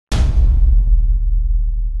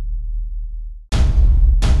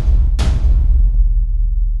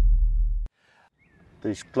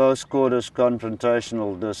These close quarters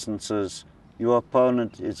confrontational distances, your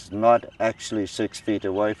opponent is not actually 6 feet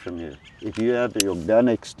away from you. If you have your gun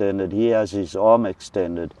extended, he has his arm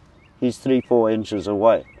extended, he's 3-4 inches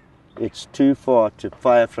away. It's too far to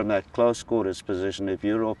fire from that close quarters position. If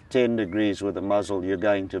you're off 10 degrees with the muzzle, you're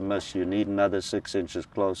going to miss. You need another 6 inches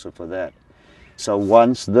closer for that. So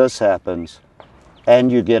once this happens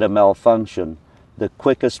and you get a malfunction, the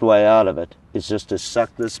quickest way out of it is just to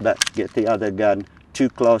suck this back, get the other gun too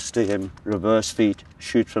close to him, reverse feet,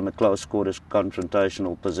 shoot from a close quarters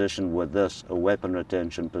confrontational position with this, a weapon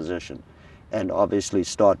retention position. And obviously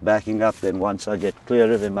start backing up. Then once I get clear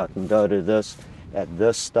of him, I can go to this. At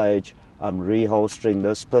this stage, I'm reholstering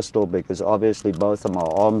this pistol because obviously both of my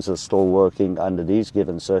arms are still working under these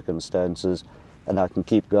given circumstances, and I can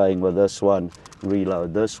keep going with this one,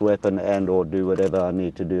 reload this weapon, and or do whatever I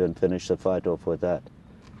need to do and finish the fight off with that.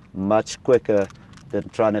 Much quicker than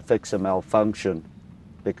trying to fix a malfunction,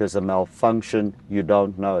 because a malfunction, you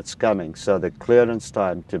don't know it's coming. So the clearance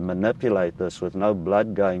time to manipulate this with no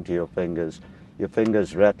blood going to your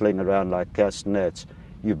fingers rattling around like castanets,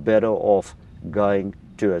 you're better off going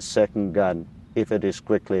to a second gun if it is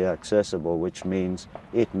quickly accessible, which means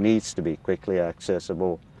it needs to be quickly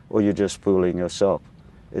accessible, or you're just fooling yourself.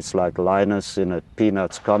 It's like Linus in a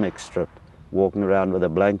Peanuts comic strip, walking around with a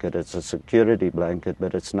blanket. It's a security blanket,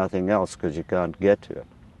 but it's nothing else because you can't get to it.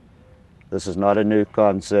 This is not a new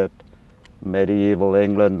concept. Medieval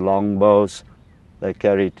England, longbows, they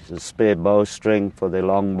carried a spare bowstring for their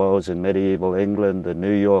longbows in medieval England. The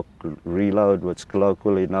New York reload, what's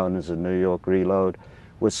colloquially known as the New York reload,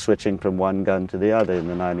 was switching from one gun to the other in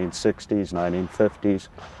the 1960s, 1950s.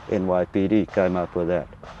 NYPD came up with that.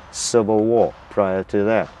 Civil War, prior to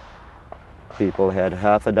that, people had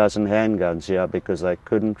half a dozen handguns here because they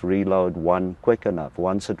couldn't reload one quick enough.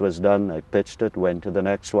 Once it was done, they pitched it, went to the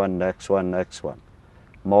next one, next one, next one.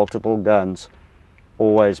 Multiple guns,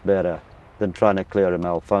 always better than trying to clear a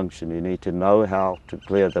malfunction. You need to know how to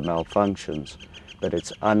clear the malfunctions, but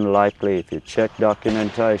it's unlikely, if you check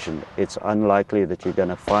documentation, it's unlikely that you're going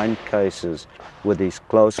to find cases with these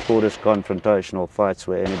close quarters confrontational fights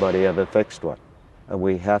where anybody ever fixed one. And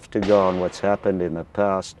we have to go on what's happened in the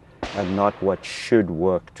past and not what should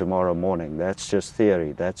work tomorrow morning. That's just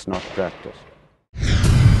theory, that's not practice.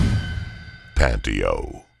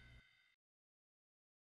 Pantio.